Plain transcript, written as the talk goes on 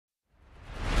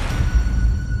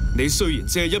你雖然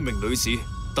只係一名女子，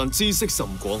但知識甚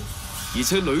廣，而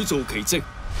且屢做奇蹟，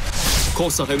確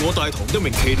實係我大唐一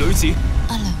名奇女子。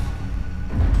阿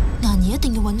良，顏兒一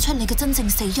定要揾出你嘅真正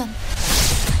死因。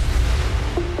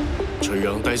隋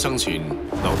煬帝生前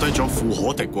留低咗富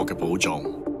可敵國嘅寶藏，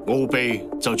奧秘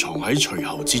就藏喺隨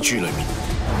侯之珠裏面。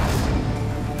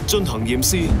進行驗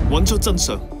屍，揾出真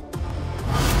相。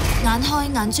眼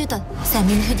開眼珠突，成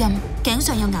面血印，頸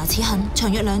上有牙齒痕，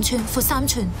長約2寸，闊3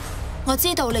寸。我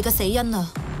知道你嘅死因啦。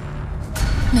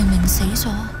明明死咗，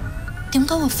點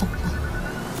解會復活？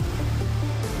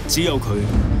只有佢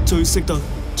最識得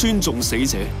尊重死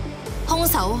者。兇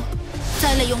手就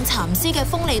係利用蠶絲嘅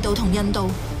鋒利度同韌度，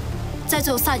製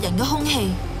造殺人嘅兇器。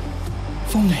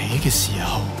風起嘅時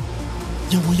候，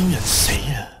又會有人死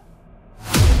啊！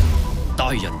大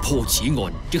人破此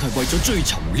案，亦係為咗追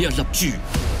尋呢一粒珠。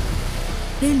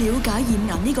你了解驗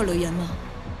顏呢個女人嗎？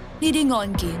呢啲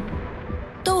案件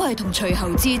都係同隨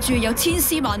侯之珠有千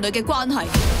絲萬縷嘅關係。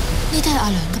呢啲係阿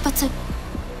良嘅筆跡，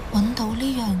揾到呢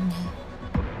樣嘢。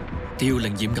你要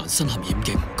令驗顏身陷險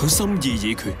境，佢心意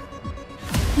已決。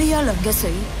呢阿良嘅死，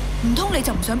唔通你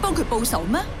就唔想幫佢報仇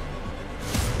咩？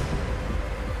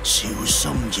小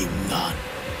心驗顏。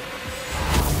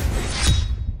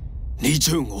你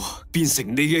將我變成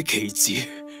你嘅棋子，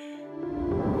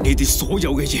呢啲所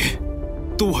有嘅嘢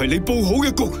都係你佈好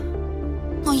嘅局。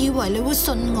我以為你會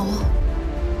信我。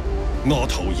丫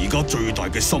頭而家最大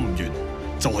嘅心願，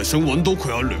就係想揾到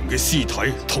佢阿娘嘅屍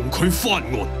體，同佢翻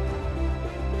案。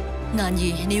顏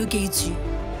兒，你要記住，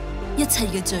一切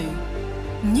嘅罪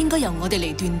唔應該由我哋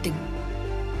嚟斷定，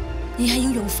而係要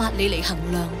用法理嚟衡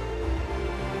量。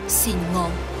善惡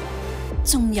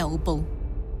終有報。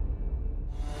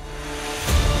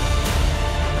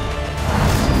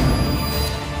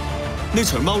呢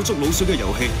場貓捉老鼠嘅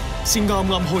遊戲先啱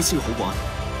啱開始好玩。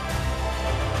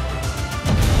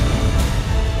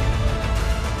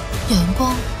陽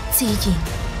光、自然、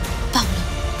百靈。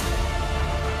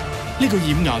呢個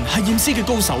驗顏係驗屍嘅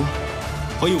高手，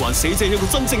可以還死者一個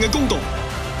真正嘅公道。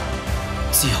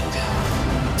之後嘅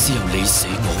只有你死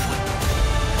我活。